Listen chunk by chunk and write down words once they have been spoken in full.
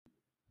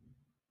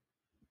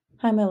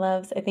Hi, my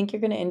loves. I think you're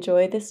going to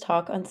enjoy this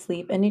talk on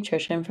sleep and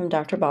nutrition from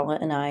Dr. Bala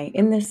and I.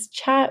 In this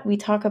chat, we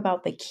talk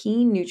about the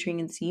key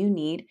nutrients you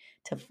need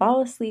to fall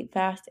asleep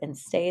fast and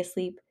stay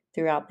asleep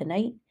throughout the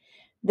night.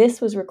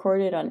 This was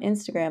recorded on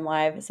Instagram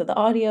Live, so the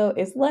audio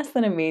is less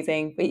than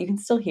amazing, but you can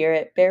still hear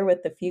it. Bear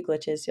with the few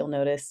glitches you'll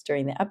notice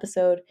during the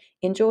episode.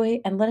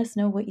 Enjoy and let us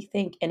know what you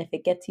think and if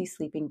it gets you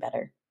sleeping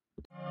better.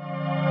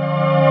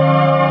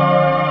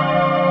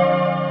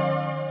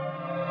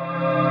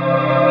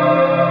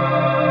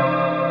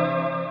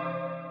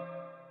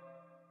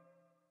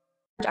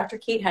 Dr.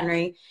 Kate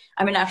Henry.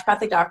 I'm a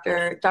naturopathic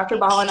doctor. Dr.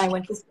 Bala and I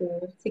went to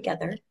school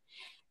together.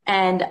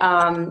 And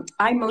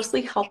I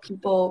mostly help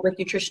people with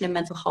nutrition and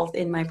mental health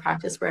in my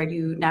practice where I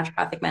do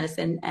naturopathic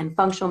medicine and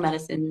functional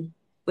medicine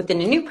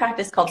within a new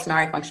practice called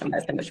Sonari Functional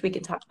Medicine, which we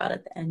can talk about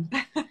at the end.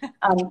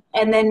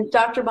 And then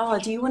Dr. Bala,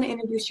 do you want to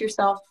introduce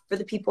yourself for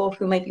the people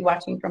who might be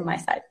watching from my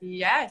side?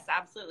 Yes,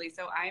 absolutely.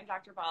 So I am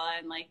Dr. Bala,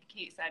 and like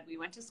Kate said, we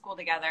went to school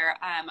together.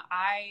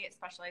 I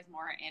specialize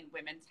more in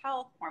women's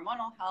health,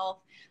 hormonal health,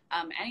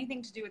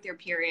 anything to do with your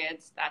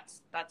periods.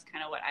 That's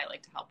kind of what I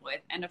like to help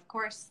with. And of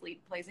course,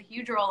 sleep plays a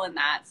huge role in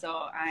that. So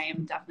I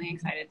am definitely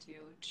excited to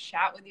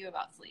chat with you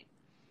about sleep.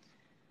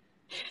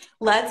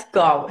 Let's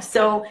go.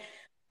 So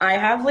I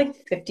have like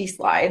 50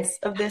 slides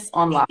of this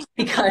online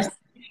because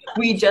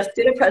we just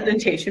did a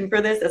presentation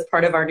for this as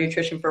part of our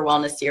Nutrition for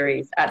Wellness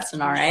series at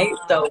Sonare.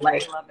 So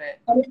like, I love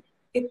it.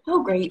 It's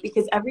so great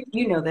because every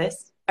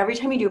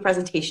time you do a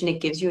presentation,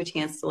 it gives you a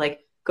chance to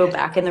like go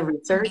back in the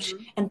research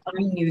and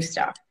find new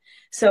stuff.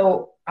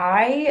 So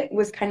I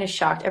was kind of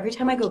shocked. Every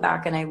time I go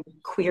back and I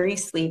query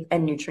sleep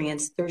and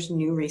nutrients, there's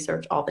new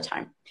research all the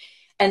time.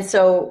 And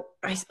so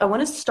I want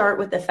to start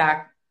with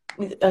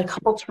a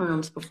couple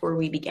terms before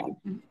we begin.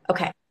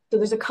 Okay. So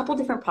there's a couple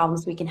different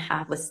problems we can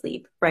have with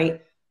sleep,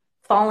 right?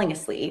 Falling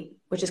asleep,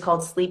 which is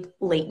called sleep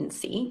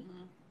latency,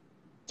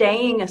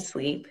 staying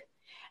asleep,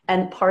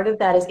 and part of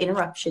that is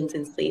interruptions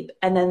in sleep.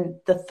 And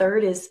then the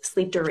third is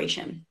sleep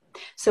duration.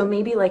 So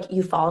maybe like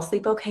you fall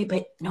asleep okay,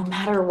 but no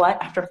matter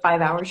what, after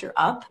 5 hours, you're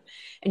up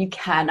and you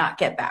cannot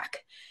get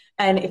back.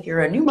 And if you're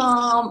a new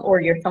mom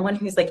or you're someone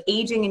who's like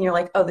aging and you're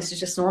like, oh, this is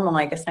just normal.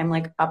 I guess I'm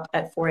like up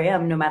at 4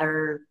 a.m. no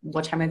matter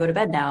what time I go to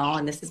bed now.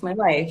 And this is my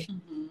life.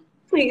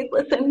 Please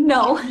listen.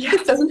 No,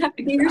 this doesn't have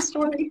to be your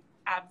story.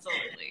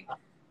 Absolutely.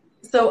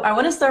 So I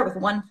want to start with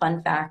one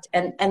fun fact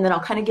and then I'll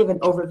kind of give an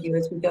overview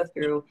as we go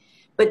through.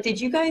 But did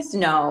you guys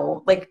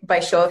know, like by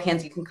show of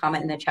hands, you can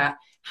comment in the chat,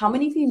 how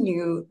many of you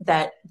knew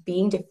that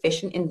being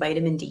deficient in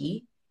vitamin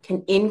D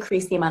can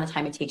increase the amount of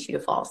time it takes you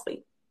to fall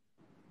asleep?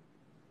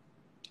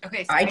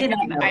 Okay, so I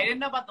didn't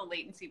know about the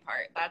latency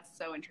part. That's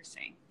so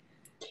interesting.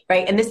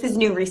 Right. And this is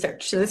new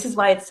research. So this is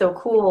why it's so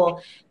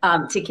cool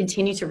to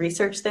continue to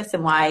research this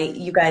and why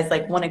you guys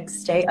like want to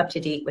stay up to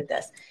date with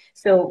this.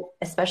 So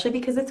especially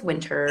because it's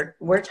winter,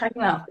 we're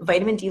talking about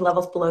vitamin D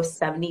levels below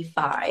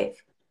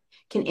 75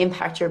 can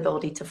impact your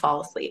ability to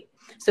fall asleep.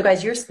 So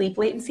guys, your sleep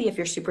latency, if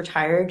you're super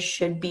tired,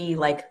 should be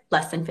like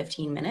less than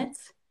 15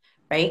 minutes,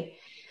 right?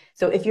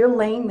 So if you're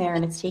laying there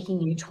and it's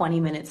taking you 20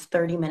 minutes,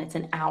 30 minutes,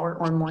 an hour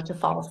or more to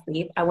fall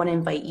asleep, I want to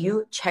invite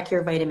you, check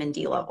your vitamin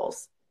D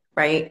levels.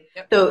 Right?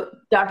 Yep. So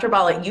Dr.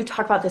 Bala, you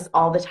talk about this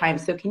all the time.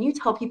 So can you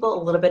tell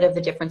people a little bit of the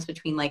difference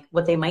between like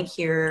what they might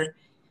hear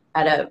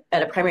at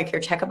a primary care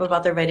checkup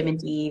about their vitamin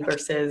D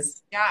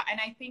versus? Yeah. And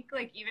I think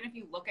like, even if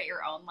you look at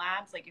your own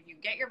labs, like if you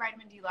get your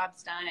vitamin D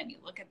labs done and you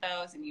look at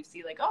those and you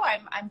see like, oh,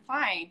 I'm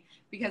fine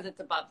because it's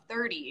above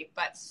 30,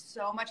 but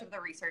so much of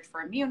the research for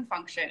immune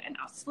function and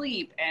now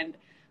sleep and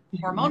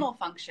hormonal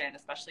function,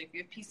 especially if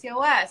you have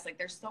PCOS, like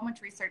there's so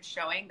much research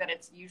showing that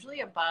it's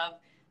usually above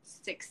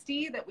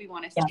 60 that we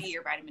want to see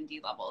your vitamin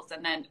D levels.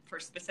 And then for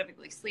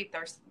specifically sleep,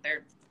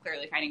 they're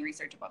clearly finding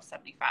research above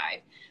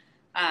 75.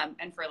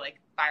 And for like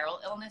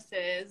viral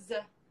illnesses,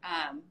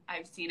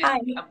 I've seen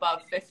it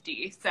above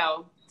 50.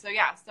 So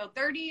yeah, so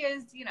 30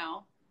 is, you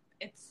know,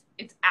 it's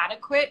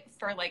adequate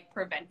for like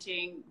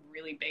preventing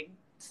really big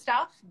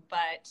stuff.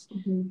 But,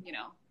 you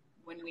know,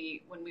 when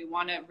we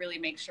want to really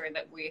make sure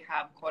that we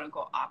have quote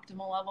unquote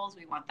optimal levels,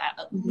 we want that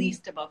at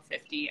least above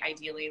 50,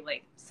 ideally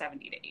like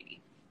 70 to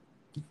 80.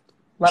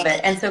 Love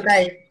it. And so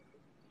guys,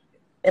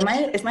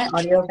 is my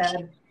audio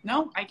bad?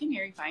 No, I can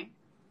hear you fine.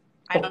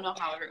 Cool. I don't know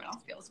how everyone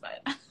else feels,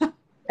 but.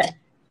 Okay.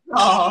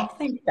 Oh,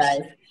 thanks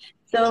guys.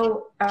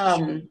 So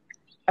I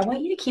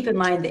want you to keep in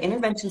mind the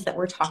interventions that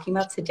we're talking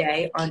about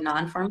today are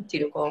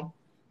non-pharmaceutical,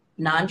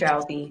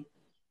 non-drowsy.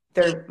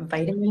 They're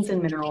vitamins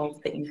and minerals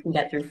that you can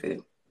get through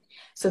food.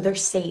 So they're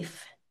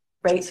safe,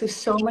 right?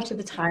 So much of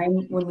the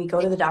time when we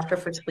go to the doctor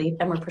for sleep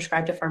and we're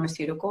prescribed a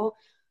pharmaceutical,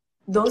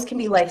 those can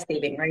be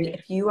life-saving, right?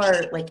 If you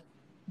are like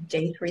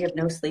day 3 of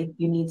no sleep,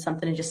 you need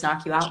something to just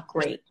knock you out,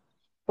 great.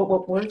 But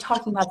what we're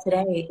talking about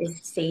today is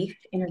safe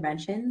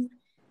interventions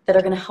that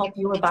are going to help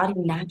your body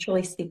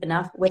naturally sleep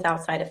enough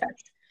without side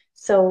effects.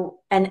 So,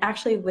 and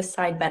actually with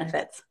side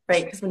benefits,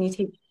 right? Because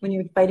when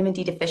you're vitamin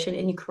D deficient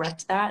and you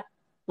correct that,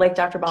 like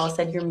Dr. Bala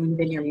said, your mood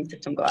and your immune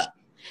system go up.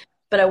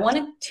 But I want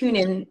to tune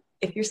in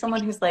if you're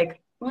someone who's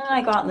like, well,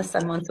 I go out in the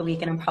sun once a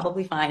week and I'm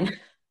probably fine.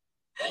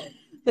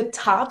 The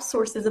top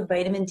sources of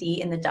vitamin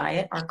D in the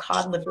diet are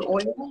cod liver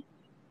oil,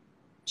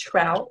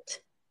 trout,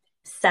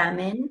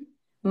 salmon,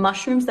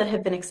 mushrooms that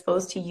have been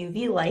exposed to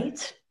UV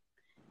light,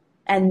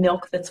 and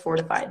milk that's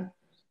fortified.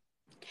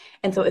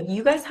 And so if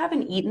you guys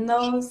haven't eaten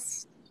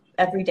those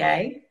every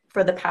day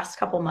for the past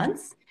couple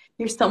months,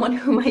 you're someone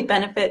who might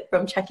benefit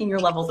from checking your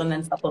levels and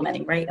then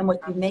supplementing, right? And what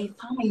you may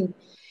find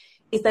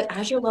is that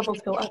as your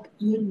levels go up,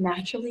 you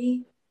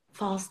naturally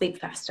fall asleep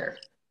faster.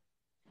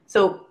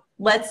 So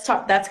let's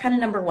talk, that's kind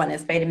of number one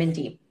is vitamin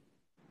D.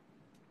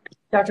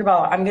 Dr.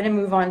 Bala, I'm going to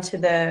move on to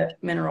the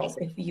minerals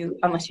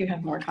unless you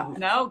have more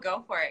comments. No,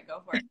 go for it.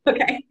 Go for it.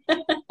 Okay.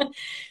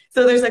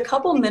 So there's a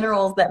couple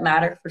minerals that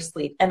matter for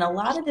sleep. And a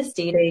lot of this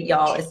data,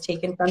 y'all, is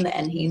taken from the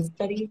NHANES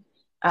study,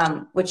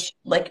 which,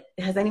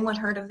 has anyone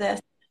heard of this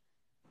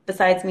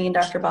besides me and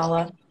Dr.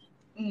 Bala?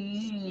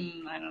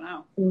 I don't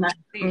know. I'm not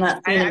seeing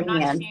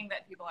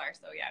that people are,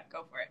 so yeah,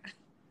 go for it.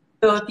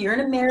 So if you're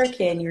an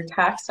American, your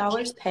tax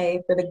dollars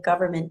pay for the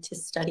government to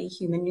study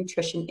human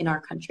nutrition in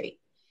our country.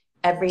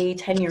 Every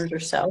 10 years or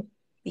so,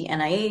 the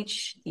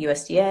NIH, the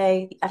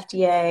USDA, the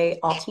FDA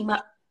all team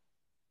up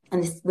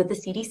with the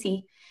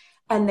CDC,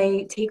 and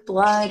they take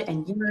blood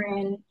and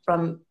urine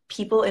from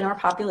people in our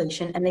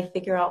population, and they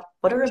figure out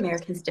what are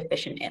Americans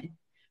deficient in,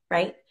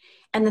 right?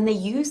 And then they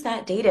use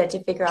that data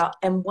to figure out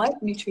and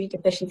what nutrient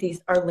deficiencies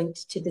are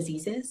linked to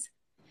diseases.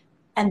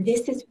 And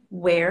this is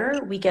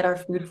where we get our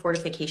food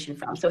fortification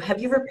from. So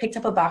have you ever picked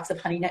up a box of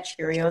Honey Nut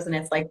Cheerios and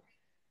it's like,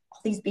 all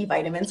these B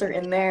vitamins are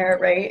in there,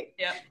 right?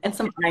 Yeah. And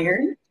some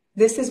iron.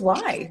 This is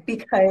why,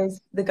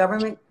 because the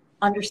government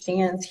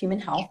understands human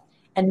health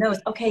and knows,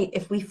 okay,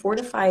 if we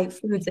fortify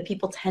foods that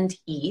people tend to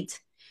eat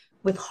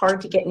with hard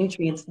to get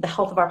nutrients, the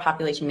health of our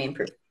population may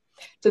improve.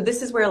 So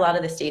this is where a lot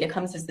of this data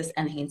comes, is this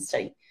NHANES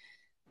study.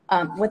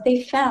 What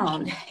they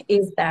found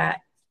is that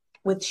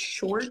with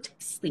short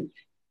sleep,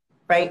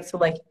 right? So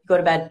like go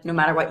to bed, no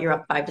matter what, you're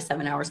up 5 to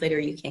 7 hours later,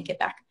 you can't get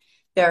back.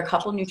 There are a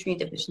couple nutrient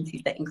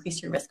deficiencies that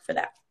increase your risk for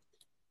that.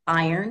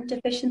 Iron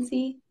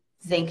deficiency,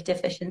 zinc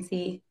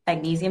deficiency,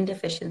 magnesium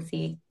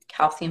deficiency,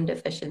 calcium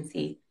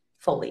deficiency,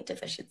 folate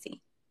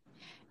deficiency,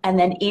 and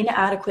then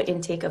inadequate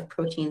intake of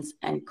proteins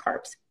and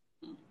carbs.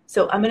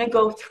 So I'm going to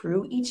go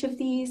through each of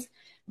these,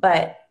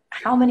 but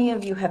how many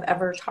of you have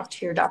ever talked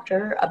to your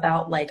doctor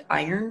about like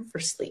iron for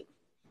sleep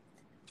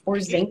or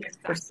zinc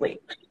for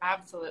sleep?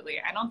 Absolutely.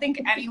 I don't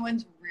think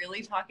anyone's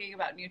really talking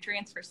about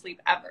nutrients for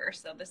sleep ever.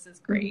 So this is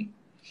great.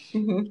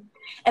 Mm-hmm.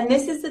 And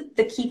this is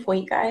the key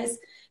point, guys.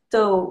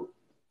 So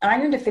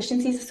iron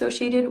deficiency is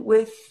associated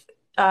with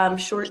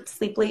short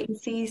sleep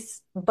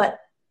latencies, but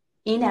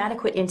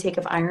inadequate intake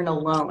of iron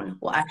alone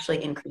will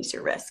actually increase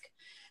your risk.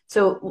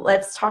 So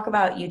let's talk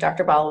about you,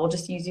 Dr. Bala. We'll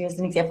just use you as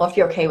an example if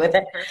you're okay with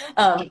it.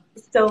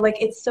 So like,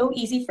 it's so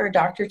easy for a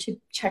doctor to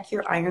check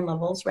your iron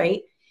levels,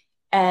 right?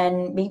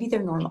 And maybe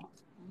they're normal.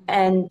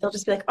 And they'll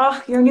just be like,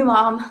 oh, you're a new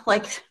mom.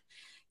 Like,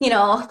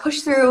 push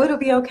through, it'll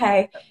be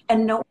okay.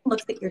 And no one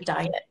looks at your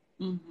diet.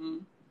 Mm-hmm.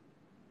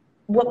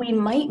 What we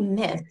might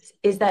miss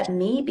is that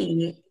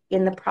maybe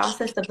in the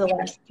process of the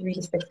last 3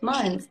 to 6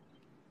 months,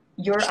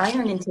 your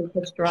iron intake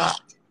has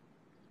dropped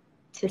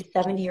to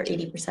 70 or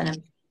 80%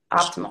 of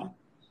optimal.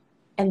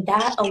 And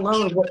that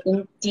alone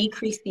will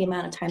decrease the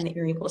amount of time that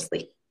you're able to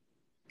sleep.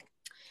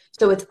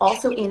 So it's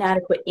also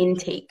inadequate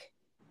intake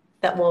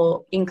that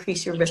will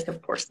increase your risk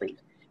of poor sleep.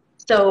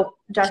 So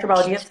Dr.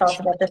 Bala, do you have thoughts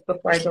about this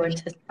before I go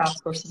into top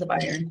sources of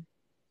iron?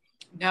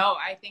 No,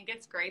 I think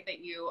it's great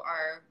that you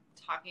are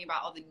talking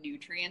about all the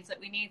nutrients that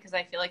we need, because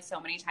I feel like so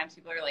many times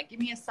people are like, give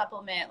me a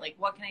supplement, like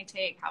what can I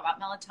take, how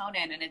about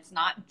melatonin? And it's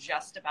not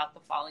just about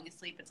the falling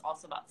asleep, it's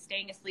also about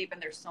staying asleep,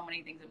 and there's so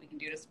many things that we can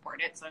do to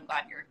support it. So I'm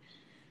glad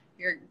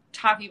you're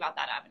talking about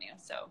that avenue.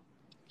 So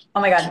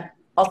oh my god,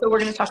 also we're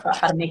going to talk about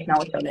how to make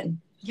melatonin.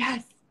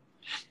 Yes.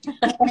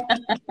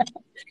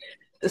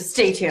 So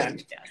stay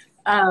tuned.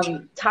 Yes.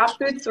 Top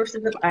food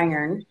sources of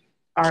iron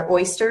are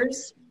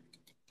oysters,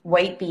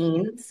 white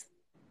beans,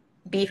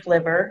 beef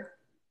liver,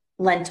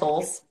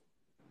 lentils,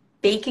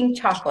 baking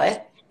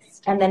chocolate,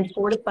 and then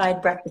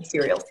fortified breakfast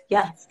cereals.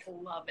 Yes.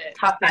 Love it.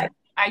 Top 5.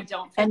 I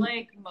don't feel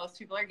like most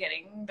people are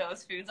getting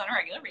those foods on a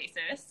regular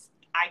basis.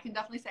 I can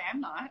definitely say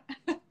I'm not.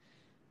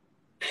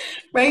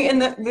 Right?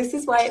 And this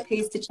is why it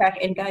pays to check.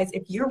 And guys,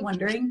 if you're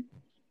wondering,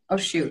 oh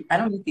shoot, I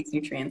don't need these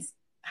nutrients.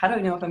 How do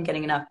I know if I'm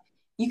getting enough?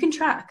 You can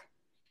track.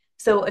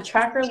 So a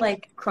tracker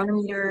like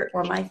Chronometer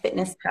or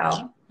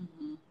MyFitnessPal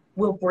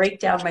will break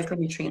down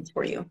micronutrients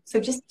for you. So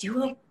just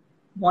do a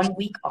 1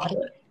 week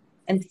audit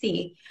and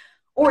see.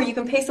 Or you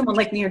can pay someone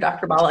like me or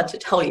Dr. Bala to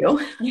tell you.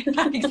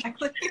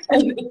 Exactly.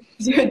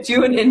 And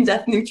do an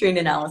in-depth nutrient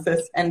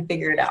analysis and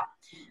figure it out.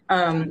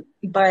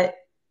 But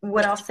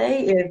what I'll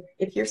say is,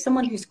 if you're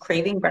someone who's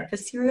craving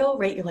breakfast cereal,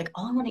 right, you're like,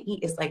 all I want to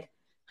eat is like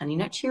Honey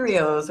Nut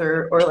Cheerios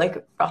or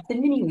like Frosted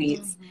Mini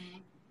Wheats. Mm-hmm.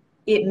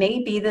 It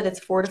may be that it's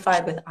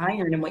fortified with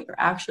iron, and what you're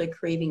actually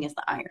craving is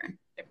the iron.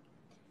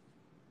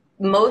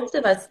 Most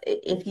of us,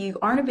 if you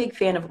aren't a big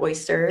fan of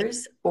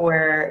oysters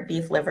or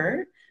beef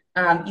liver,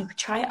 You could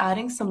try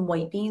adding some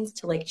white beans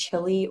to like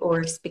chili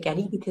or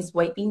spaghetti because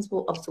white beans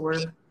will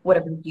absorb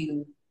whatever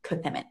you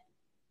cook them in,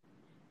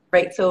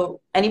 right?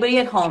 So anybody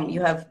at home,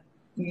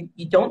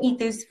 you don't eat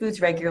these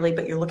foods regularly,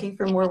 but you're looking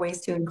for more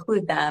ways to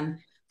include them.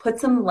 Put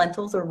some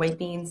lentils or white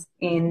beans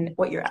in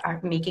what you're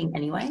making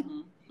anyway.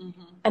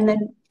 And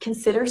then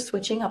consider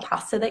switching a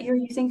pasta that you're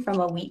using from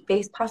a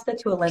wheat-based pasta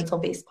to a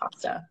lentil-based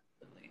pasta.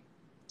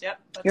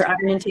 Yep. Your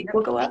iron intake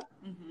will go up.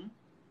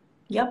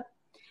 Yep.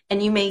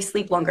 And you may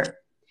sleep longer.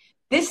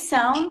 This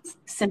sounds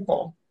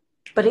simple,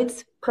 but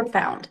it's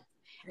profound.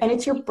 And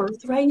it's your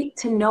birthright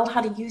to know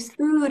how to use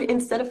food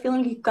instead of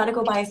feeling you've got to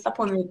go buy a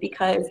supplement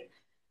because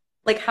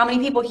like how many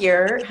people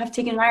here have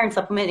taken an iron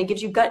supplement and it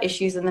gives you gut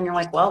issues and then you're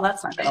like, well,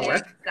 that's not going to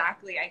work.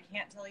 Exactly. I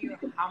can't tell you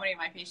how many of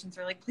my patients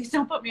are like, please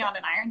don't put me on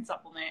an iron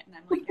supplement. And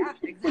I'm like, yeah,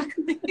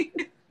 exactly.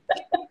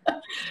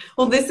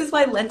 Well, this is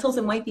why lentils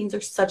and white beans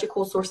are such a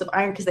cool source of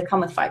iron because they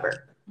come with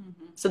fiber.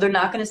 So they're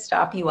not going to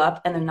stop you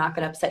up and they're not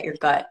going to upset your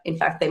gut. In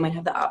fact, they might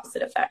have the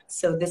opposite effect.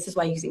 So this is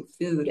why using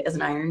food as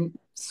an iron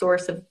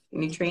source of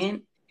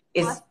nutrient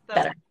is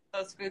better.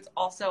 Those foods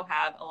also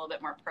have a little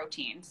bit more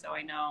protein. So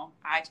I know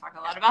I talk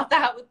a lot about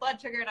that with blood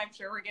sugar and I'm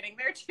sure we're getting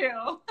there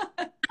too.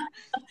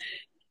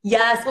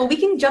 Yes. Well, we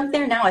can jump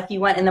there now if you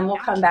want, and then we'll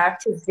come back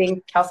to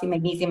zinc, calcium,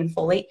 magnesium, and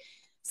folate.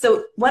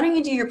 So why don't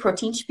you do your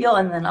protein spiel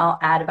and then I'll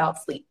add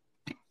about sleep.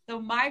 So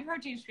my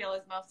protein spiel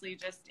is mostly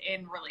just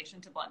in relation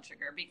to blood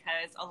sugar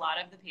because a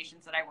lot of the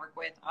patients that I work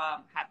with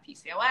have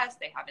PCOS,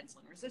 they have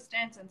insulin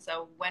resistance. And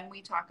so when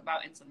we talk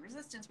about insulin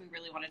resistance, we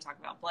really want to talk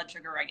about blood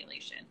sugar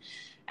regulation.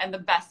 And the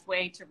best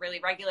way to really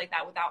regulate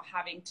that without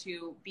having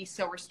to be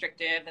so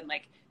restrictive and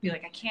like be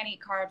like, I can't eat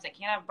carbs, I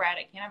can't have bread,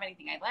 I can't have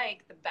anything I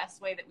like. The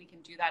best way that we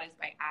can do that is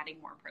by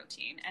adding more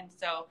protein. And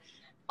so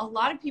a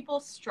lot of people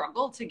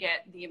struggle to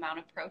get the amount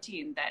of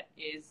protein that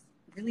is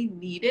really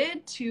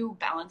needed to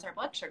balance our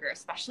blood sugar,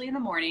 especially in the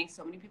morning.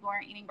 So many people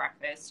aren't eating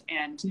breakfast,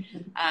 and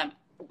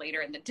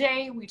later in the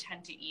day, we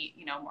tend to eat,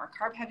 more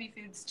carb heavy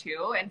foods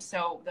too. And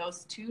so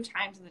those 2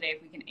 times in the day,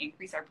 if we can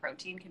increase our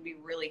protein, can be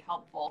really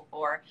helpful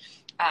for,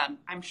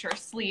 I'm sure,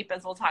 sleep,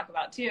 as we'll talk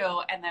about too,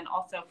 and then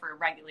also for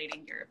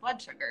regulating your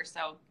blood sugar.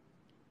 So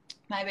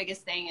my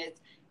biggest thing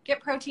is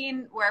get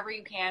protein wherever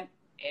you can.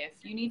 If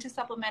you need to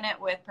supplement it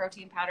with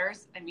protein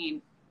powders, I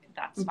mean,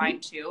 that's fine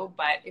too.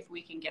 But if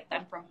we can get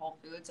them from whole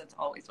foods, that's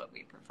always what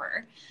we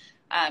prefer.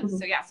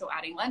 So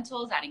adding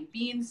lentils, adding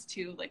beans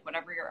to like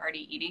whatever you're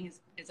already eating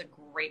is a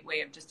great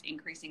way of just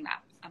increasing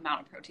that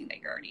amount of protein that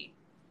you're already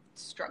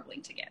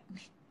struggling to get.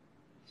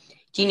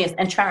 Genius.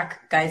 And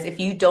track, guys. If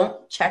you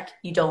don't check,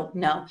 you don't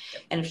know.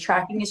 And if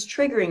tracking is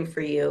triggering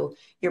for you,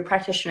 your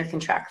practitioner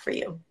can track for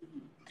you.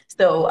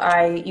 So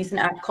I use an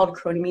app called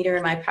Chronometer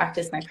in my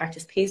practice. My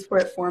practice pays for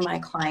it for my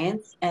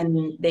clients,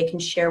 and they can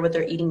share what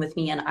they're eating with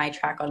me, and I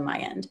track on my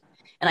end.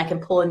 And I can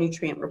pull a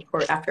nutrient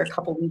report after a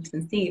couple weeks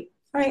and see,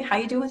 all right, how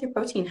you doing with your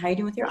protein? How you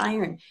doing with your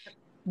iron?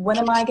 What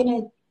am I going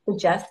to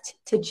suggest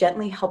to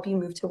gently help you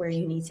move to where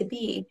you need to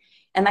be?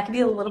 And that can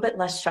be a little bit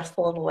less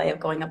stressful of a way of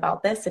going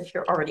about this if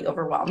you're already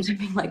overwhelmed and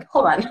being like,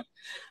 hold on,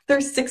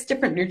 there's 6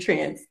 different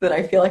nutrients that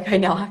I feel like I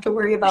now have to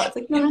worry about. It's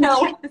like,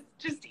 no.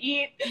 Just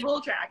eat,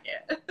 we'll track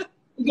it.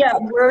 Yeah,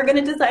 we're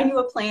going to design you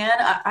a plan.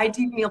 I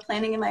do meal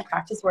planning in my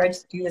practice where I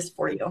just do this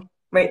for you,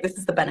 right? This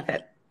is the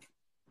benefit.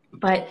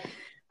 But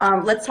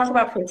let's talk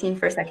about protein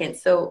for a second.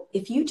 So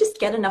if you just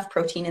get enough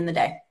protein in the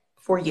day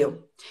for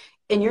you,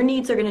 and your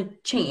needs are going to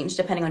change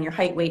depending on your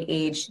height, weight,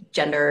 age,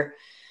 gender,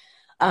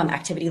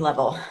 activity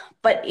level.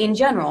 But in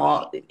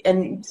general,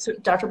 and so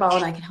Dr. Ball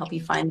and I can help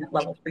you find that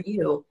level for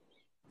you.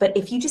 But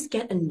if you just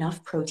get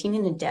enough protein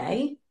in a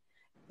day,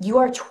 you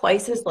are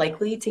twice as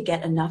likely to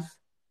get enough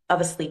of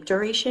a sleep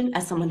duration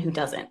as someone who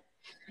doesn't.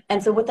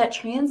 And so what that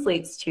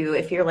translates to,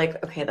 if you're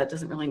like, okay, that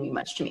doesn't really mean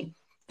much to me.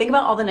 Think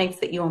about all the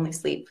nights that you only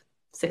sleep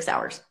 6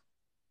 hours,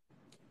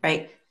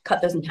 right? Cut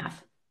those in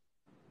half,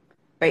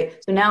 right?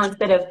 So now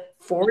instead of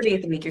 4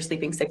 days a week, you're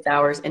sleeping 6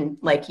 hours and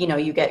like, you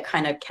get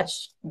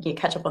you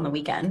catch up on the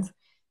weekends.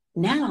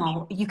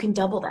 Now you can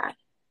double that.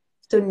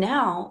 So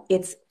now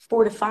it's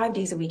 4 to 5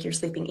 days a week, you're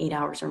sleeping 8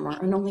 hours or more,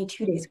 and only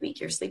 2 days a week,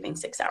 you're sleeping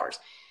 6 hours.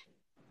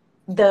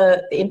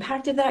 The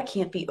impact of that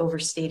can't be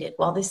overstated.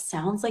 While this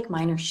sounds like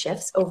minor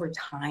shifts over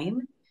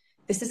time,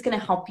 this is going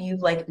to help you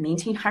like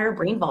maintain higher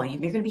brain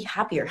volume. You're going to be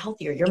happier,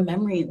 healthier. Your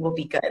memory will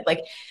be good.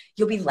 Like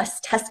you'll be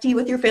less testy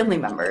with your family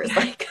members.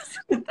 Like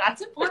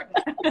that's important.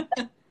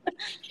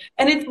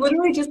 And it's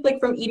literally just like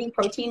from eating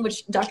protein,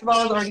 which Dr.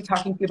 Ball is already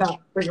talking to you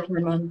about for your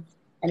hormones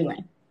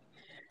anyway.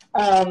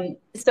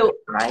 So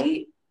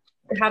I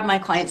have my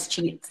clients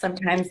cheat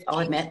sometimes, I'll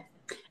admit.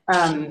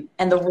 And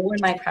the rule in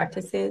my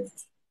practice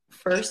is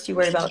first you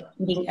worry about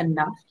eating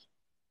enough,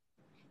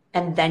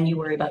 and then you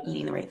worry about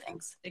eating the right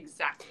things.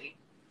 Exactly.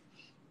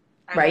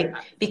 Right?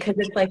 Because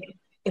it's like,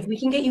 if we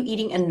can get you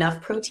eating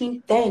enough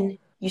protein, then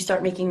you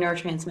start making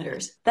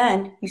neurotransmitters.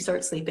 Then you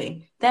start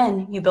sleeping.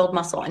 Then you build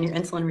muscle and your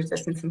insulin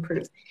resistance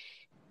improves.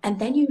 And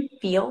then you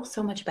feel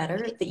so much better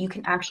that you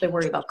can actually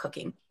worry about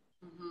cooking.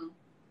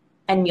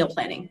 and meal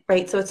planning,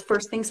 right? So it's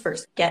first things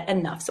first, get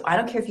enough. So I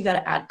don't care if you got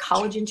to add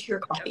collagen to your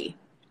coffee.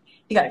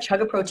 You got to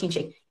chug a protein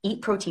shake,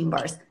 eat protein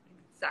bars.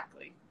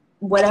 Exactly.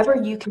 Whatever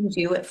you can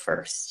do at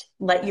first,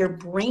 let your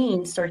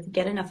brain start to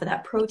get enough of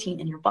that protein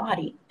in your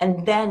body.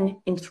 And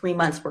then in 3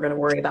 months, we're going to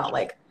worry about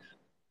like,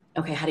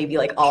 okay, how do you be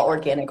like all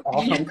organic,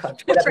 all home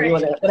cooked, whatever you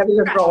want to, whatever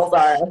your goals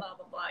are. Blah,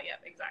 blah, blah.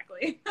 Yep,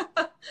 exactly.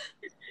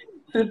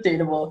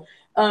 Sustainable.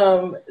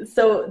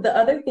 So the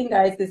other thing,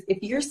 guys, is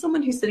if you're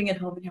someone who's sitting at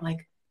home and you're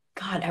like,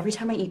 God, every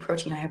time I eat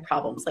protein, I have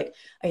problems. Like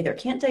I either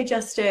can't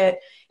digest it.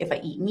 If I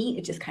eat meat,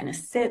 it just kind of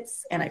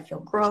sits and I feel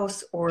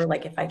gross. Or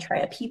like if I try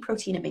a pea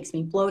protein, it makes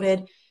me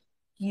bloated.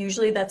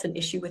 Usually that's an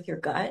issue with your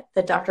gut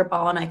that Dr.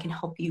 Ball and I can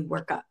help you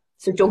work up.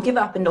 So don't give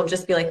up and don't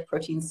just be like,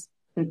 proteins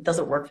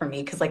doesn't work for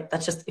me. Cause like,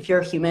 that's just, if you're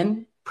a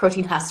human,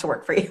 protein has to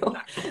work for you.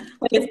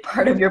 Like it's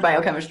part of your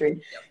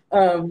biochemistry.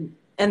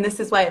 And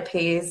this is why it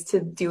pays to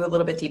do a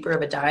little bit deeper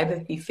of a dive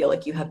if you feel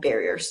like you have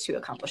barriers to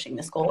accomplishing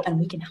this goal, and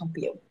we can help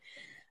you.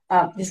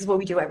 This is what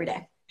we do every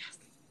day.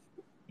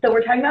 So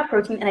we're talking about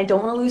protein, and I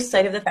don't want to lose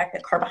sight of the fact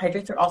that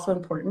carbohydrates are also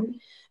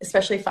important,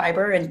 especially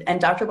fiber.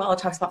 And Dr. Bala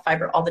talks about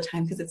fiber all the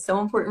time because it's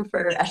so important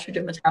for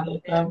estrogen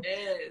metabolism. It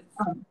is.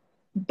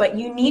 But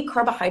you need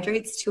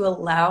carbohydrates to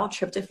allow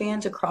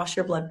tryptophan to cross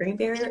your blood-brain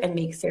barrier and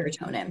make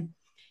serotonin.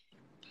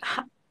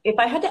 If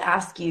I had to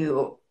ask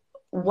you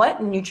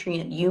what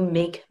nutrient you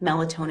make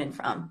melatonin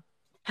from,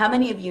 how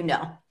many of you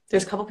know?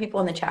 There's a couple people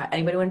in the chat.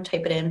 Anybody want to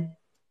type it in?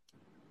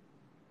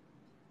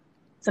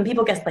 Some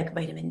people guess like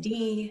vitamin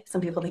D.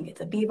 Some people think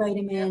it's a B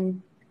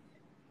vitamin.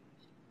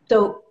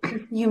 So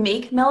you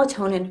make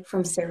melatonin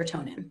from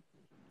serotonin,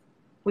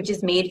 which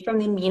is made from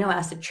the amino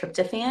acid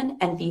tryptophan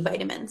and B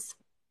vitamins,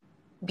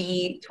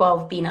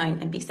 B12,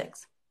 B9, and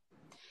B6.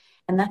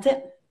 And that's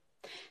it.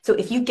 So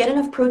if you get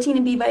enough protein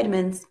and B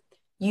vitamins,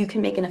 you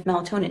can make enough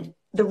melatonin.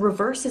 The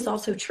reverse is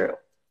also true.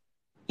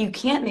 You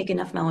can't make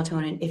enough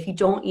melatonin if you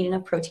don't eat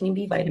enough protein and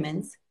B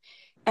vitamins,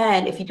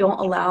 and if you don't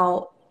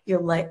allow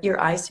your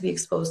eyes to be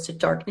exposed to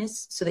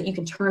darkness so that you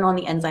can turn on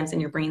the enzymes in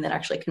your brain that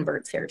actually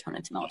convert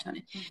serotonin to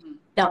melatonin. Mm-hmm.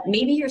 Now,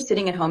 maybe you're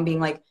sitting at home being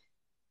like,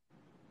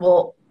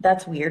 well,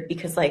 that's weird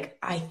because like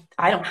I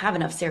don't have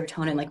enough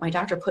serotonin. Like my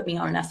doctor put me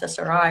on an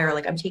SSRI, or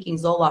like I'm taking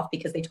Zoloft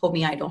because they told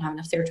me I don't have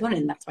enough serotonin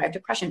and that's why I have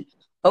depression.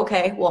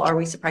 Okay, well, are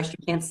we surprised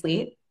you can't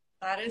sleep?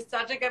 That is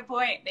such a good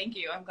point. Thank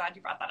you. I'm glad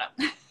you brought that up.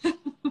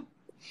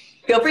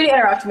 Feel free to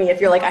interrupt me if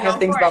you're like, I have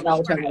things about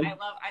melatonin.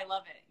 I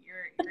love it.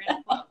 You're in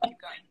a flow. Keep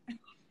going.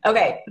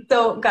 Okay,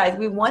 so guys,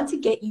 we want to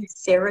get you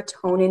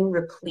serotonin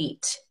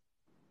replete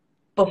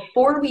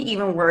before we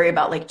even worry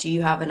about like, do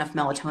you have enough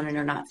melatonin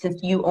or not?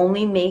 Since you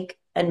only make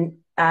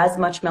as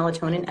much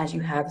melatonin as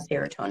you have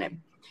serotonin.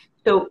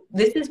 So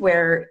this is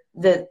where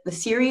the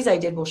series I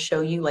did will show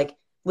you like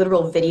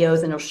literal videos,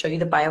 and it'll show you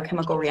the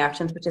biochemical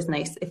reactions, which is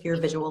nice if you're a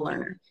visual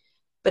learner.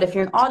 But if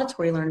you're an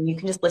auditory learner, you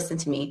can just listen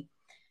to me.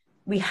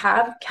 We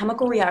have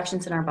chemical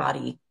reactions in our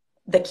body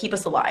that keep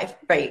us alive,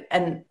 right?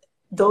 And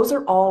those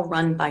are all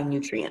run by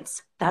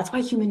nutrients. That's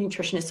why human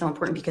nutrition is so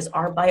important, because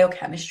our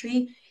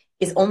biochemistry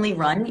is only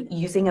run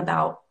using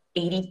about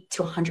 80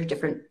 to 100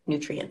 different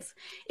nutrients.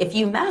 If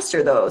you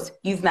master those,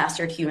 you've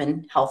mastered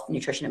human health,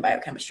 nutrition, and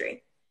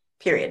biochemistry,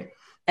 period.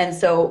 And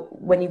so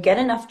when you get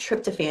enough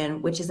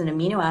tryptophan, which is an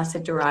amino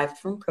acid derived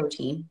from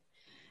protein,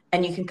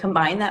 and you can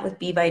combine that with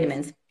B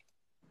vitamins,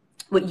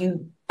 what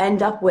you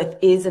end up with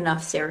is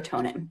enough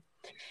serotonin.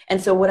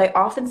 And so what I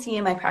often see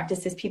in my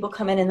practice is people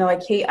come in and they're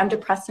like, hey, I'm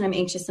depressed and I'm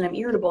anxious and I'm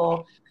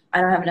irritable.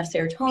 I don't have enough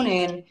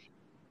serotonin.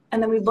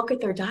 And then we look at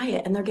their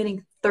diet and they're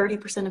getting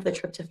 30% of the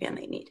tryptophan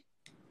they need,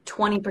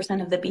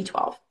 20% of the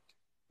B12,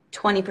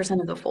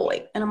 20% of the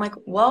folate. And I'm like,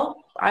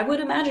 well, I would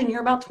imagine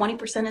you're about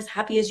 20% as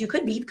happy as you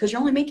could be because you're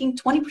only making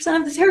 20%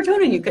 of the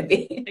serotonin you could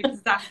be.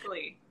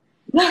 Exactly.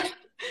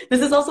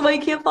 This is also why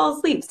you can't fall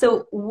asleep.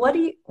 So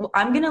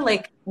I'm going to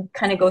like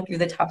kind of go through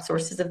the top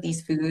sources of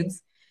these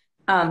foods.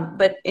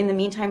 But in the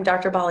meantime,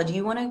 Dr. Bala, do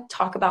you want to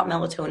talk about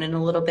melatonin a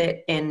little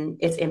bit and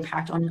its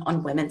impact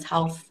on women's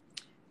health?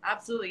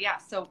 Absolutely. Yeah.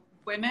 So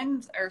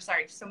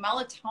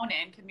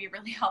melatonin can be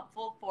really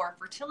helpful for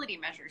fertility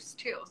measures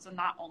too. So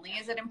not only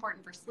is it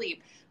important for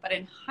sleep, but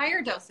in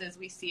higher doses,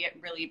 we see it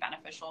really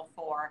beneficial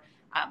for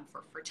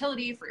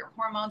fertility, for your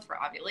hormones, for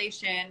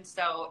ovulation.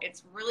 So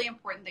it's really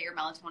important that your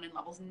melatonin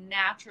levels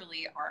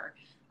naturally are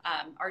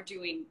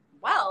doing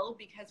well,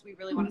 because we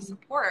really want to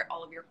support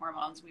all of your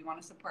hormones. We want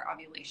to support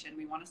ovulation.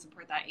 We want to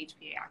support that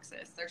HPA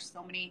axis. There's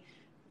so many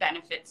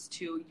benefits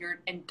to your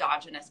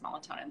endogenous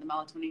melatonin, the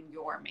melatonin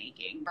you're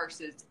making,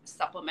 versus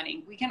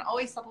supplementing. We can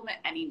always supplement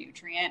any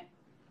nutrient,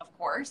 of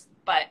course,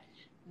 but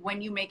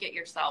when you make it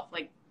yourself,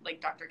 like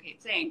Dr.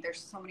 Kate's saying, there's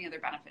so many other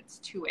benefits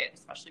to it,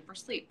 especially for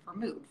sleep, for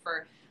mood,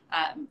 for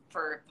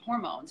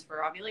hormones,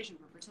 for ovulation,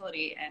 for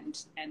fertility,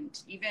 and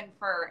even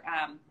for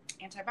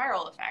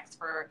antiviral effects,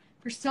 for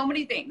so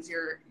many things.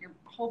 Your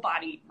whole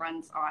body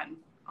runs on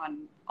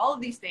all of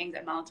these things,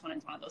 and melatonin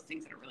is one of those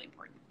things that are really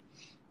important.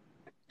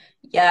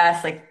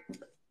 Yes, like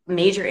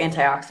major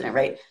antioxidant,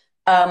 right?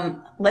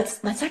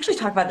 Let's actually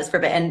talk about this for a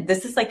bit. And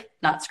this is like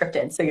not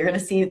scripted. So you're going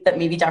to see that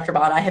maybe Dr.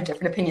 Ball and I have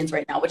different opinions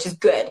right now, which is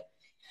good.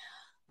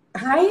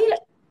 I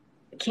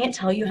can't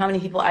tell you how many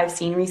people I've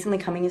seen recently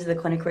coming into the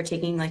clinic who are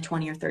taking like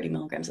 20 or 30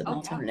 milligrams of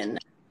melatonin.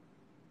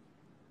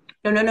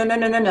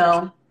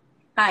 No.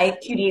 Hi,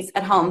 cuties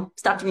at home.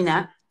 Stop doing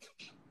that.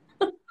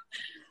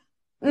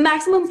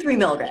 Maximum 3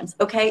 milligrams.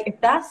 Okay. If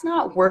that's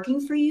not working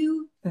for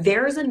you,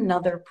 there's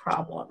another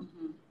problem.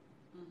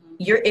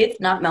 It's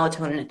not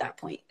melatonin at that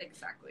point.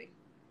 Exactly.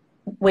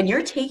 When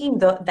you're taking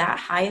that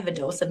high of a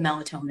dose of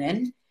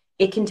melatonin,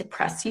 it can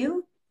depress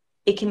you.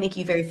 It can make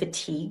you very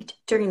fatigued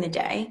during the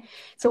day.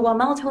 So while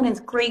melatonin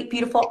is great,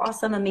 beautiful,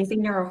 awesome,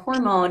 amazing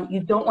neurohormone, you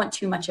don't want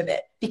too much of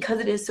it because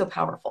it is so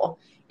powerful.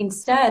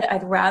 Instead,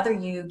 I'd rather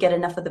you get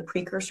enough of the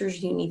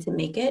precursors you need to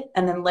make it,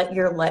 and then let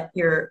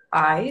your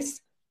eyes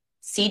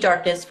see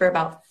darkness for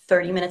about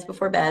 30 minutes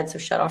before bed. So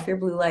shut off your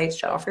blue lights,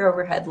 shut off your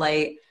overhead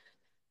light,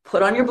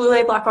 put on your blue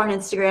light blocker on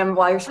Instagram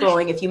while you're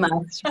scrolling if you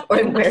must,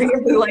 or wear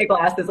your blue light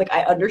glasses. Like,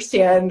 I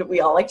understand,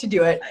 we all like to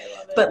do it,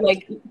 but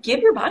like, give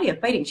your body a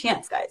fighting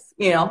chance, guys,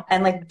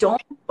 and like,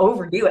 don't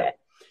overdo it.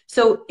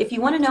 So if you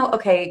want to know,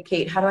 okay,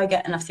 Kate, how do I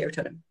get enough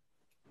serotonin?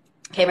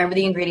 Okay, remember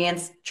the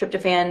ingredients: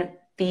 tryptophan,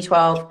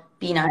 B12,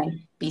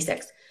 B9,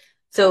 B6.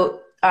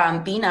 So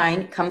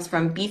B9 comes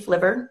from beef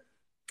liver,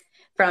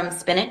 from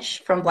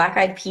spinach, from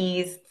black-eyed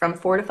peas, from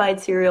fortified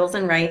cereals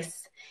and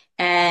rice.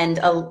 And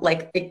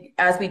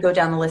as we go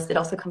down the list, it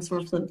also comes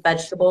from some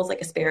vegetables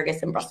like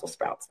asparagus and Brussels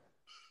sprouts.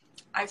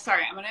 I'm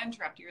sorry, I'm going to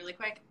interrupt you really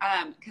quick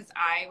because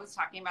I was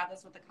talking about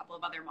this with a couple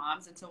of other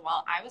moms. And so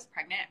while I was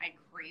pregnant, I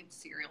craved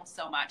cereal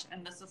so much.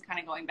 And this was kind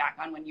of going back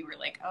on when you were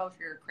like, oh, if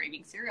you're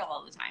craving cereal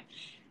all the time.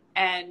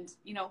 And,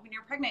 when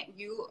you're pregnant,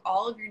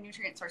 all of your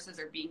nutrient sources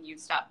are being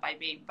used up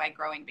by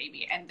growing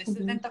baby. And this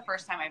isn't the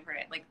first time I've heard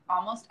it. Like,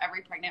 almost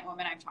every pregnant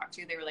woman I've talked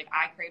to, they were like,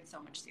 I crave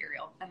so much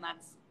cereal. And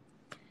that's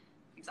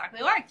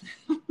exactly why.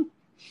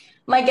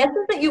 My guess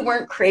is that you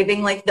weren't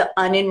craving like the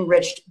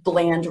unenriched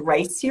bland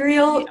rice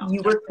cereal.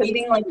 You were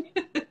craving like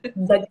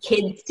the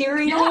kid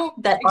cereal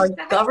that our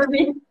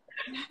government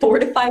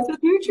fortifies with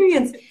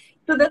nutrients.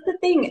 So that's the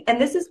thing.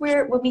 And this is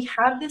where, when we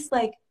have this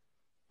like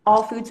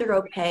all foods are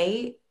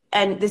okay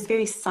and this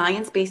very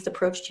science-based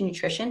approach to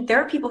nutrition, there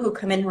are people who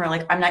come in who are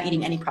like, I'm not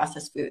eating any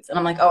processed foods. And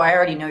I'm like, oh, I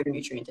already know you're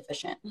nutrient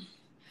deficient.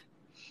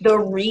 The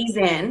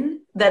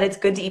reason that it's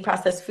good to eat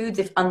processed foods,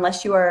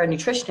 unless you are a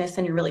nutritionist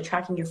and you're really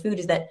tracking your food,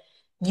 is that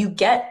you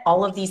get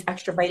all of these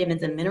extra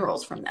vitamins and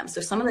minerals from them.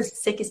 So some of the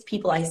sickest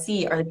people I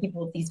see are the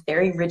people with these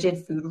very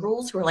rigid food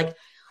rules who are like,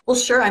 well,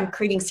 sure, I'm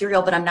craving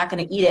cereal, but I'm not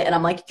going to eat it. And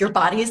I'm like, your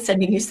body is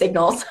sending you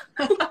signals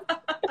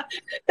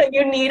that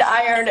you need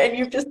iron, and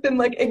you've just been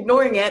like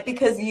ignoring it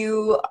because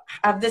you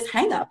have this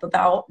hang up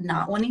about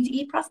not wanting to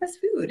eat processed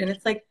food. And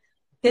it's like,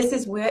 this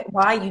is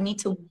why you need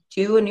to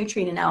do a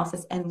nutrient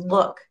analysis and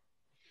look,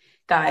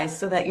 guys,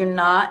 so that you're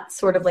not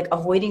sort of like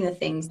avoiding the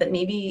things that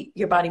maybe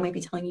your body might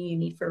be telling you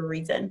need for a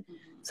reason.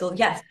 So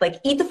yes, like,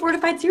 eat the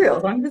fortified cereal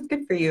as long as it's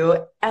good for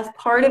you, as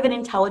part of an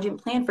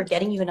intelligent plan for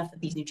getting you enough of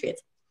these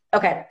nutrients.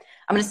 Okay,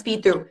 I'm going to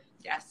speed through.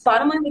 Yes.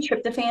 Bottom line with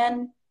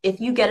tryptophan, if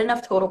you get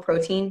enough total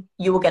protein,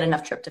 you will get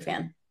enough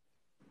tryptophan,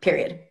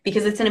 period.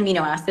 Because it's an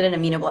amino acid, and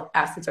amino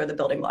acids are the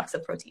building blocks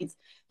of proteins.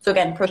 So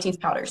again, proteins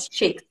powders,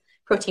 shakes,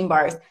 protein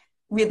bars,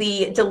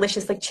 really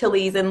delicious like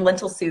chilies and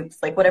lentil soups,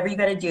 like whatever you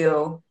got to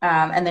do,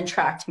 and then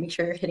track to make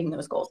sure you're hitting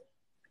those goals.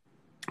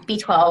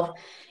 B12,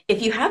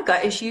 if you have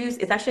gut issues,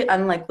 it's actually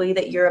unlikely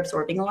that you're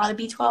absorbing a lot of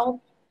B12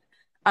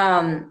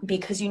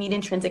 because you need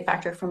intrinsic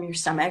factor from your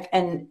stomach,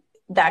 and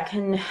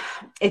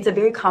it's a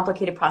very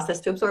complicated process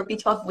to absorb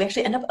B12. We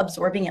actually end up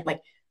absorbing it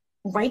like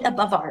right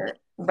above our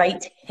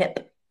right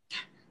hip.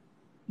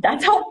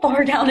 That's how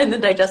far down in the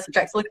digestive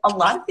tract. So like, a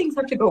lot of things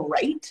have to go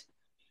right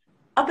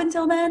up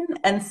until then.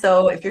 And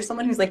so if you're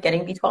someone who's like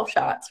getting B12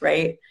 shots,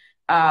 right,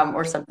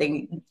 or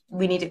something,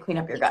 we need to clean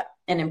up your gut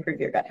and improve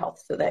your gut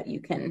health so that you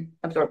can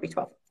absorb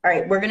B12. All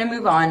right, we're going to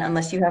move on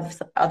unless you have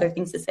some other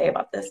things to say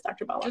about this,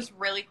 Dr. Bala. Just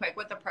really quick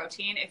with the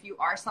protein, if you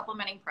are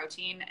supplementing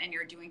protein and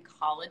you're doing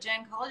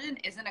collagen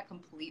isn't a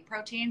complete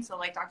protein. So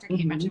like Dr.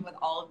 Kate mentioned, with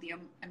all of the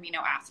amino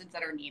acids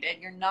that are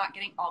needed, you're not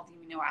getting all of the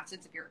amino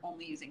acids if you're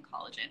only using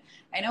collagen.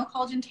 I know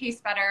collagen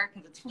tastes better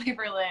because it's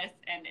flavorless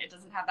and it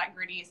doesn't have that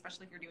gritty,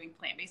 especially if you're doing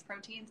plant-based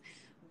proteins.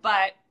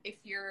 But if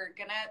you're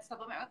going to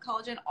supplement with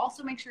collagen,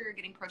 also make sure you're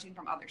getting protein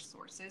from other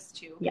sources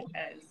too,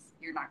 because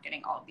you're not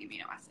getting all of the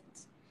amino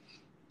acids.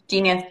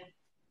 Genius.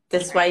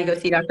 This is why you go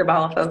see Dr.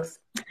 Bala, folks.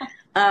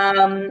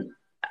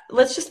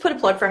 Let's just put a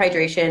plug for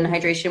hydration.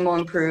 Hydration will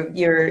improve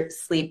your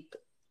sleep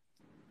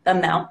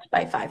amount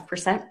by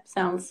 5%.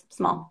 Sounds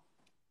small.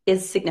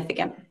 Is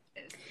significant.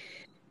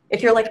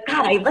 If you're like,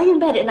 God, I lay in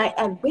bed and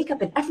I wake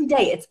up and every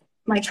day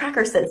my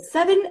tracker says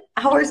 7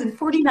 hours and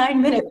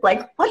 49 minutes.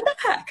 Like, what the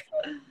heck?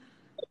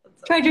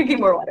 Try drinking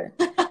more water.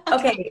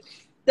 Okay,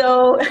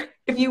 so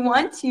if you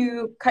want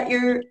to cut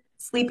your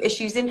sleep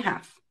issues in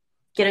half,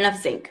 get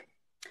enough zinc.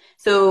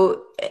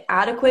 So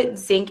adequate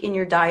zinc in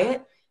your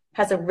diet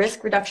has a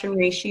risk reduction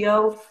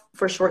ratio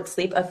for short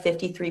sleep of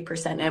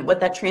 53%. And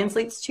what that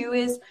translates to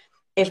is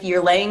If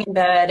you're laying in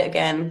bed,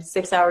 again,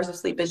 6 hours of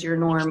sleep is your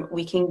norm,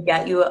 we can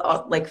get you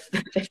like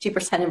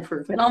 50%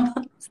 improvement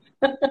almost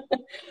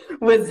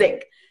with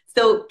zinc.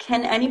 So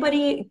can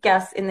anybody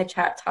guess in the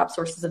chat top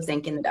sources of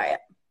zinc in the diet?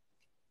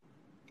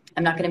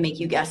 I'm not going to make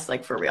you guess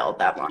like for real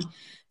that long.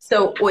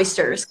 So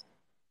oysters,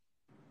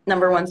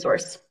 number one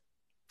source.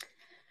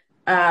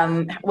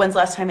 When's the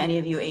last time any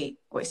of you ate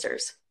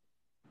oysters?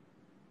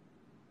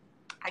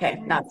 Okay,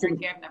 not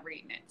zinc. I've never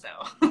eaten it, so.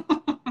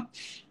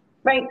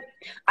 Right.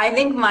 I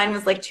think mine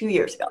was like 2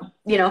 years ago,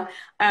 you know.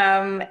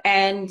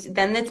 And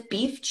then it's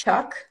beef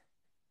chuck,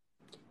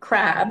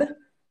 crab,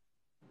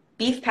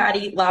 beef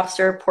patty,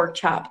 lobster, pork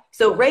chop.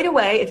 So right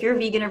away, if you're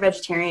vegan or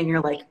vegetarian,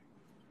 you're like,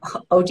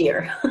 oh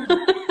dear.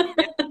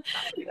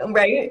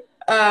 Right.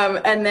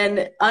 And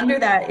then under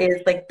that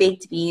is like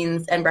baked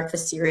beans and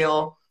breakfast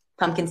cereal,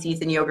 pumpkin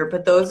seeds and yogurt.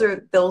 But those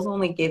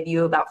only give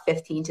you about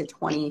 15 to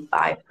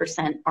 25%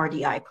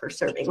 RDI per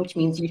serving, which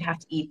means you'd have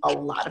to eat a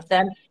lot of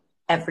them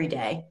every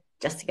day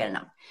just to get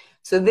enough.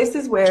 So this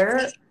is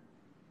where,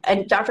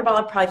 and Dr.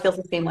 Bala probably feels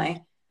the same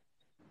way.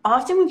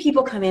 Often when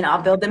people come in,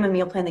 I'll build them a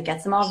meal plan that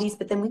gets them all these,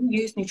 but then we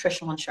use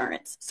nutritional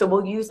insurance. So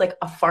we'll use like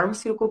a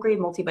pharmaceutical grade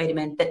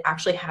multivitamin that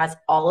actually has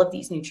all of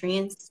these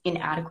nutrients in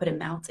adequate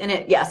amounts in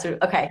it. Yeah, so,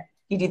 okay,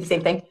 you do the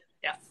same thing?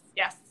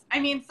 Yes. I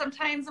mean,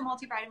 sometimes a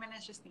multivitamin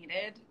is just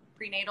needed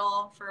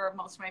prenatal for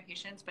most of my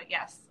patients, but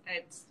yes,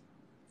 it's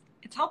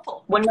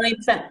helpful.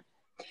 1,000,000%.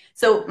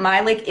 So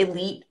my like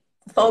elite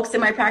folks in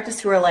my practice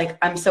who are like,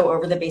 I'm so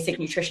over the basic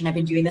nutrition. I've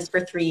been doing this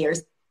for 3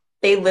 years.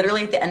 They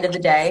literally at the end of the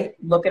day,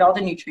 look at all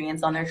the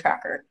nutrients on their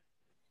tracker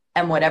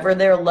and whatever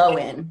they're low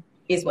in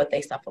is what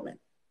they supplement,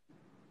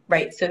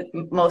 right? So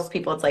most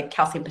people, it's like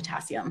calcium,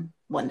 potassium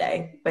one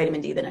day,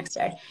 vitamin D the next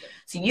day.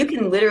 So you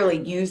can literally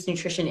use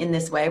nutrition in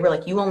this way where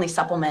like you only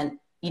supplement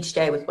each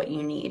day with what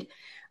you need.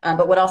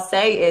 But what I'll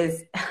say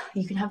is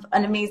you can have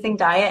an amazing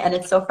diet and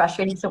it's so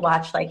frustrating to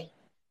watch like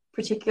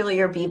particularly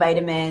your B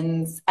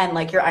vitamins and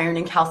like your iron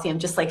and calcium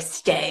just like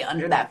stay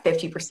under that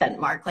 50%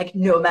 mark, like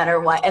no matter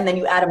what. And then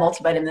you add a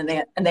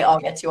multivitamin and they all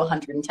get to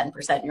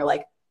 110%. And you're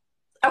like,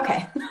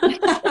 okay,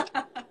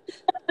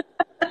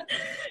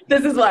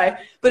 this is why.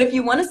 But if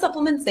you want to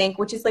supplement zinc,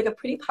 which is like a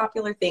pretty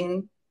popular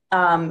thing,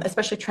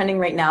 especially trending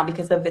right now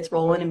because of its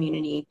role in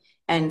immunity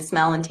and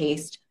smell and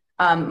taste,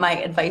 my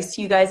advice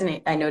to you guys,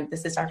 and I know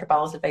this is Dr.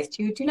 Bala's advice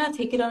too, do not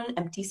take it on an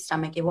empty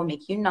stomach. It will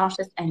make you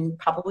nauseous and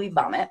probably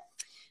vomit.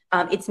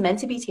 It's meant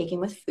to be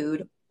taken with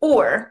food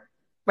or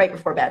right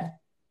before bed.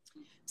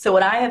 So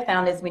what I have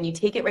found is when you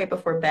take it right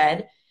before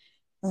bed,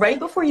 right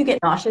before you get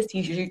nauseous,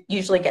 you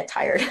usually get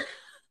tired.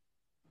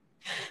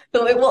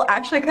 So it will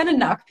actually kind of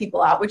knock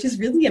people out, which is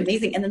really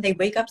amazing. And then they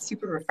wake up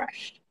super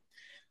refreshed.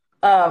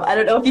 I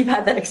don't know if you've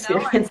had that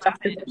experience. No,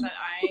 I haven't, but I'm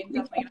definitely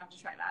going to have to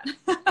try that.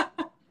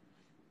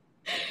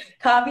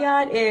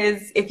 Caveat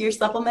is if you're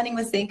supplementing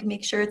with zinc,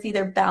 make sure it's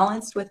either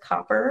balanced with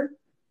copper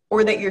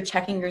or that you're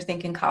checking your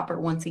zinc and copper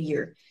once a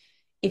year.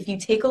 If you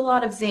take a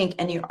lot of zinc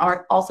and you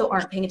aren't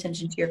paying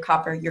attention to your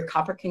copper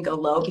can go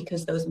low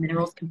because those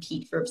minerals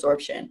compete for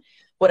absorption.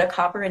 What a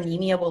copper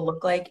anemia will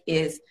look like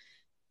is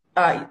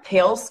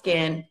pale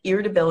skin,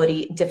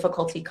 irritability,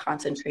 difficulty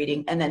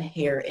concentrating, and then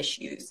hair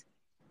issues.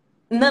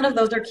 None of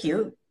those are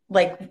cute.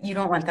 Like you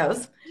don't want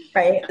those,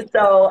 right?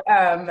 So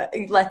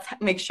let's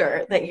make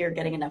sure that you're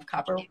getting enough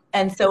copper.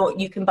 And so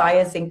you can buy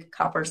a zinc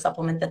copper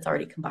supplement that's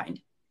already combined.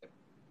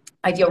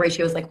 Ideal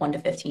ratio is like 1 to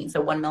 15.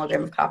 So 1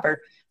 milligram of copper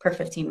per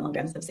 15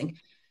 milligrams of zinc.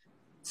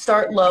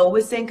 Start low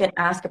with zinc and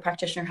ask a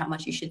practitioner how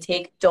much you should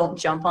take. Don't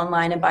jump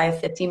online and buy a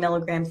 50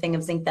 milligram thing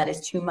of zinc. That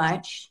is too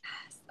much.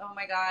 Oh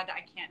my God,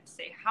 I can't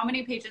say how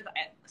many patients,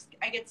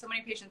 I get so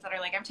many patients that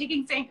are like, I'm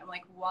taking zinc. I'm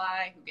like,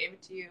 why? Who gave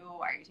it to you?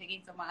 Why are you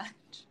taking so much?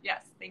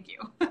 Yes, thank you.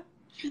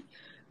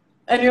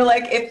 And you're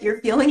like, if you're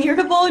feeling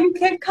irritable and you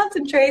can't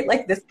concentrate,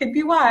 like this could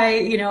be why,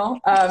 you know.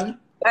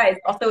 Guys,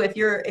 also if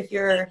you're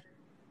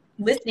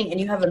listening and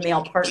you have a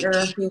male partner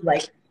who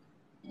like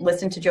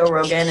listened to Joe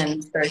Rogan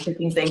and started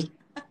taking zinc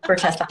for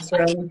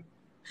testosterone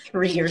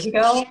 3 years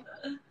ago,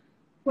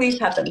 please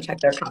have them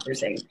check their copper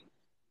zinc.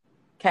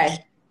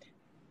 Okay.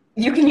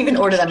 You can even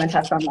order them and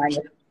test online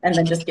and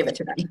then just give it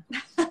to them.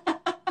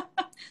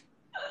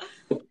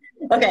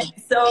 Okay,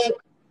 so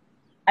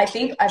I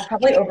think I've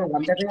probably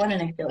overwhelmed everyone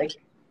and I feel like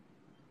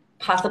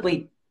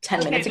possibly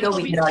 10 minutes ago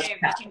we can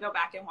go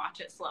back and watch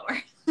it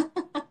slower.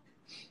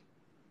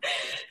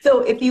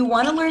 So if you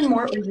want to learn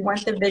more or you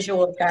want the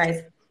visuals,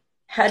 guys,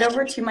 head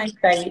over to my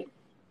site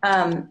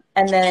and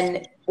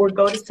then or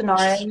go to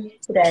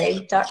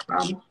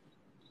sonaretoday.com.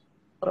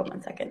 Hold on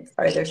 1 second.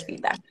 Sorry, there's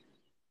feedback.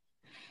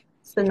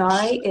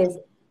 Sonare is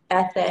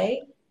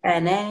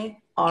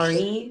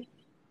SANARE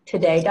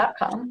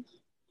today.com.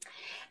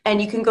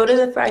 And you can go to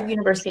the Thrive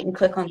University and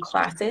click on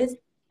classes,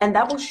 and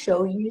that will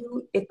show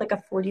you, it's like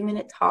a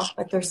 40-minute talk,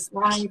 but there's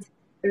slides,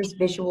 there's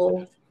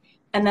visuals.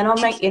 And then on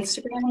my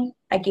Instagram,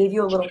 I gave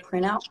you a little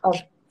printout of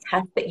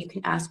tests that you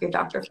can ask your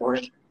doctor for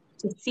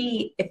to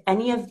see if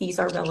any of these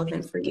are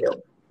relevant for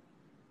you.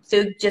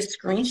 So just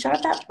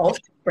screenshot that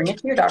post, bring it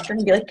to your doctor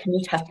and be like, can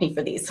you test me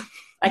for these?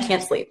 I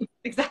can't sleep.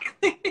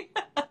 Exactly.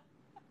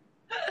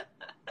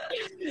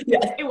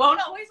 Yes. It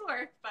won't always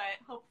work, but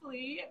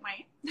hopefully it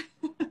might.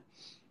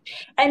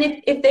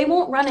 And if they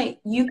won't run it,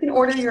 you can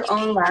order your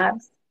own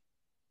labs.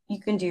 You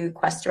can do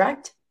Quest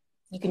Direct.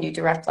 You can do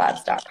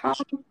directlabs.com.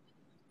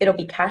 It'll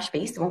be cash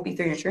based. It won't be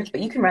through your insurance,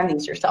 but you can run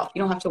these yourself.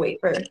 You don't have to wait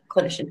for a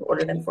clinician to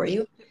order them for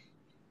you.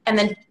 And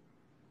then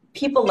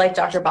people like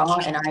Dr.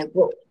 Bala and I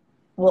will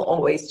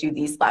always do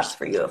these labs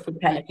for you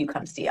if you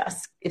come see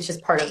us. It's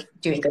just part of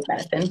doing good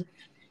medicine.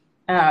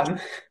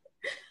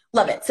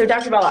 Love it. So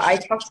Dr. Bala, I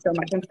talked so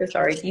much. I'm so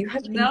sorry. Do you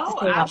have things to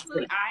say about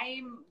absolutely.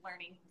 I'm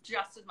learning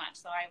just as much,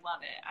 so I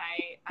love it.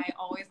 I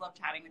always love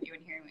chatting with you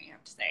and hearing what you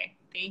have to say.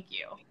 Thank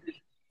you.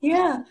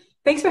 Yeah.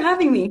 Thanks for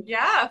having me.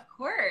 Yeah, of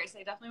course.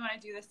 I definitely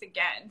want to do this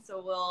again.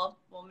 So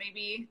we'll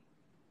maybe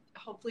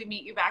hopefully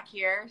meet you back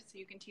here so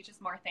you can teach us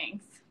more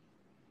things.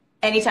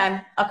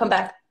 Anytime. I'll come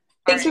back.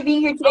 Thanks for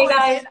being here today,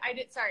 guys. I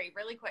did. Sorry,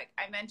 really quick.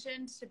 I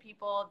mentioned to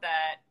people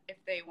that if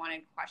they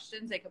wanted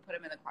questions, they could put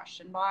them in the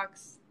question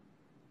box,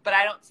 but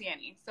I don't see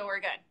any. So we're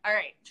good. All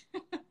right.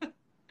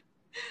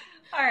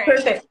 All right.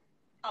 Perfect.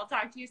 I'll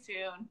talk to you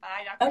soon.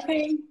 Bye, Dr.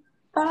 Okay.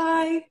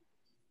 Bye.